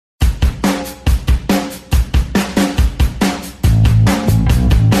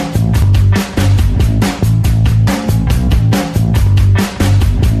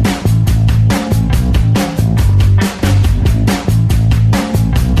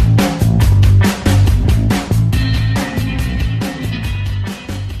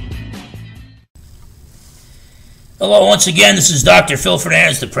Hello, once again, this is Dr. Phil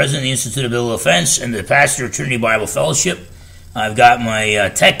Fernandes, the President of the Institute of Biblical Defense and the pastor of Trinity Bible Fellowship. I've got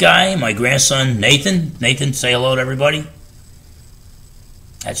my tech guy, my grandson, Nathan. Nathan, say hello to everybody.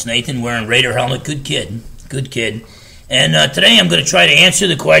 That's Nathan wearing Raider helmet. Good kid. Good kid. And today I'm going to try to answer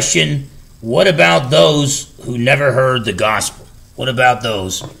the question, what about those who never heard the gospel? What about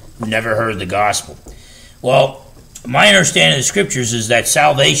those who never heard the gospel? Well, my understanding of the scriptures is that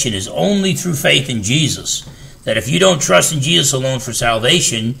salvation is only through faith in Jesus. That if you don't trust in Jesus alone for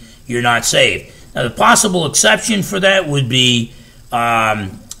salvation, you're not saved. Now, the possible exception for that would be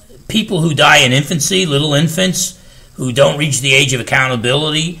people who die in infancy, little infants, who don't reach the age of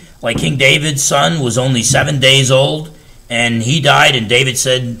accountability. Like King David's son was only 7 days old, and he died, and David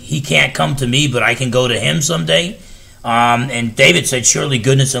said, he can't come to me, but I can go to him someday. And David said, surely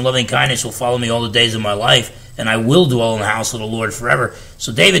goodness and loving kindness will follow me all the days of my life, and I will dwell in the house of the Lord forever.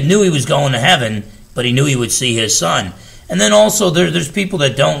 So David knew he was going to heaven, but he knew he would see his son. And then also there's people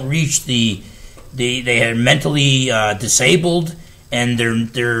that don't reach they are mentally disabled, and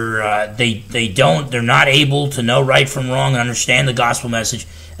they're not able to know right from wrong and understand the gospel message.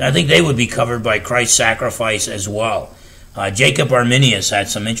 And I think they would be covered by Christ's sacrifice as well. Jacob Arminius had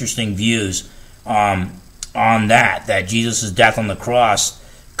some interesting views on that Jesus' death on the cross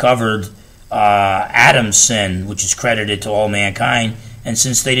covered Adam's sin, which is credited to all mankind. And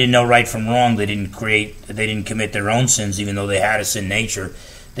since they didn't know right from wrong, they didn't commit their own sins, even though they had a sin nature.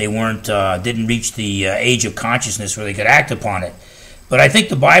 They didn't reach the age of consciousness where they could act upon it. But I think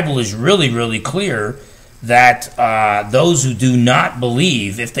the Bible is really, really clear that those who do not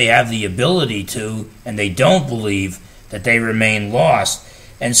believe, if they have the ability to, and they don't believe, that they remain lost.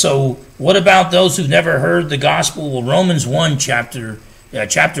 And so, what about those who've never heard the gospel? Well, Romans 1, chapter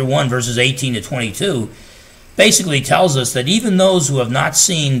 1, verses 18 to 22, basically tells us that even those who have not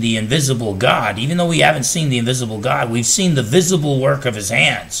seen the invisible God, even though we haven't seen the invisible God, we've seen the visible work of his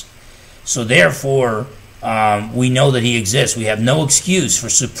hands. So therefore, we know that he exists. We have no excuse for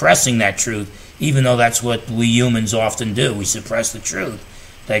suppressing that truth, even though that's what we humans often do. We suppress the truth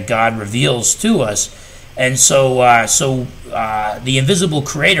that God reveals to us. And so the invisible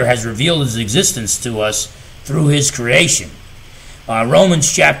Creator has revealed his existence to us through his creation. Romans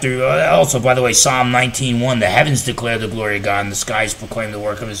chapter, also by the way, Psalm 19:1, the heavens declare the glory of God and the skies proclaim the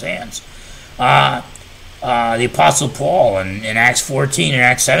work of his hands. The Apostle Paul in Acts 14 and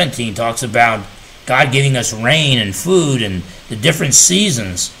Acts 17 talks about God giving us rain and food and the different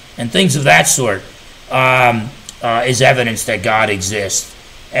seasons and things of that sort is evidence that God exists.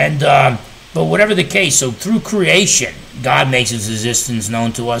 And but whatever the case, so through creation, God makes his existence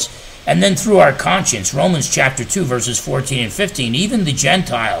known to us. And then through our conscience, Romans chapter 2, verses 14 and 15, even the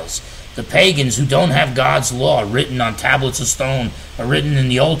Gentiles, the pagans who don't have God's law written on tablets of stone or written in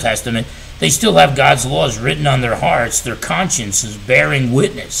the Old Testament, they still have God's laws written on their hearts. Their conscience is bearing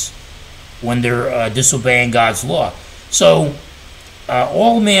witness when they're disobeying God's law. So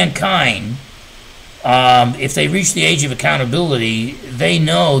all mankind, if they reach the age of accountability, they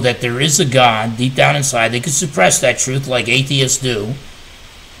know that there is a God deep down inside. They could suppress that truth like atheists do.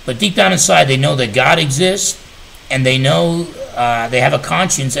 But deep down inside, they know that God exists, and they know they have a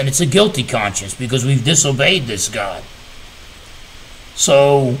conscience, and it's a guilty conscience because we've disobeyed this God.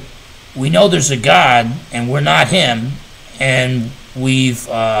 So we know there's a God, and we're not him, and we've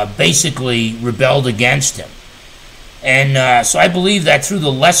basically rebelled against him. And so I believe that through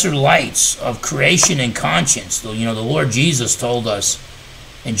the lesser lights of creation and conscience, the Lord Jesus told us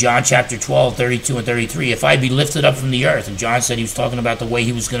in John chapter 12, 32 and 33, if I be lifted up from the earth, and John said he was talking about the way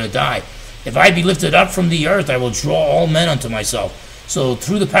he was going to die, if I be lifted up from the earth, I will draw all men unto myself. So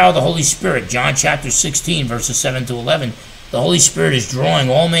through the power of the Holy Spirit, John chapter 16, verses 7 to 11, the Holy Spirit is drawing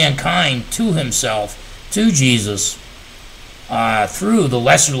all mankind to himself, to Jesus, through the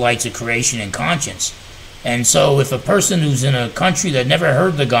lesser lights of creation and conscience. And so if a person who's in a country that never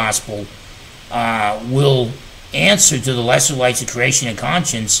heard the gospel will answer to the lesser lights of creation and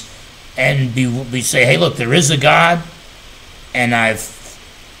conscience and be say, hey, look, there is a God, and I've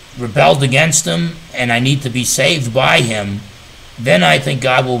rebelled against him, and I need to be saved by him, then I think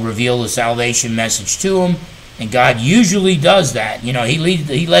God will reveal the salvation message to him, and God usually does that.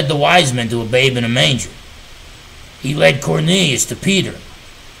 He led the wise men to a babe in a manger. He led Cornelius to Peter,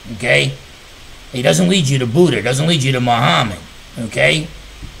 okay? He doesn't lead you to Buddha. He doesn't lead you to Muhammad, okay?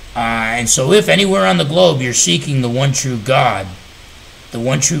 And so if anywhere on the globe you're seeking the one true God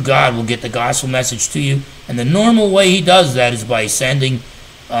will get the gospel message to you. And the normal way he does that is by sending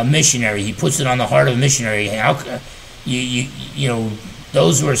a missionary. He puts it on the heart of a missionary.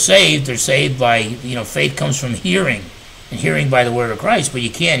 Those who are saved by, faith comes from hearing, and hearing by the word of Christ. But you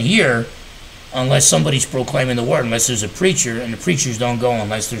can't hear unless somebody's proclaiming the word, unless there's a preacher, and the preachers don't go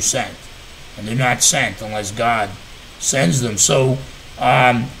unless they're sent. And they're not sent unless God sends them. So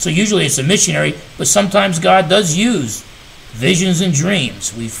usually it's a missionary, but sometimes God does use visions and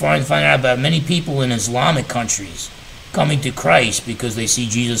dreams. We find out about many people in Islamic countries coming to Christ because they see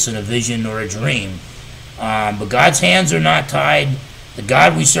Jesus in a vision or a dream. But God's hands are not tied. The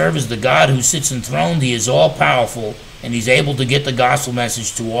God we serve is the God who sits enthroned. He is all-powerful, and he's able to get the gospel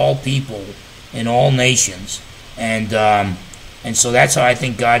message to all people in all nations. And so that's how I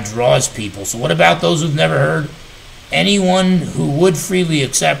think God draws people. So what about those who've never heard? Anyone who would freely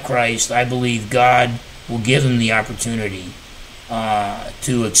accept Christ, I believe God will give them the opportunity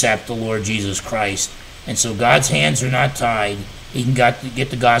to accept the Lord Jesus Christ. And so God's hands are not tied. He can get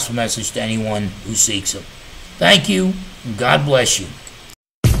the gospel message to anyone who seeks him. Thank you, and God bless you.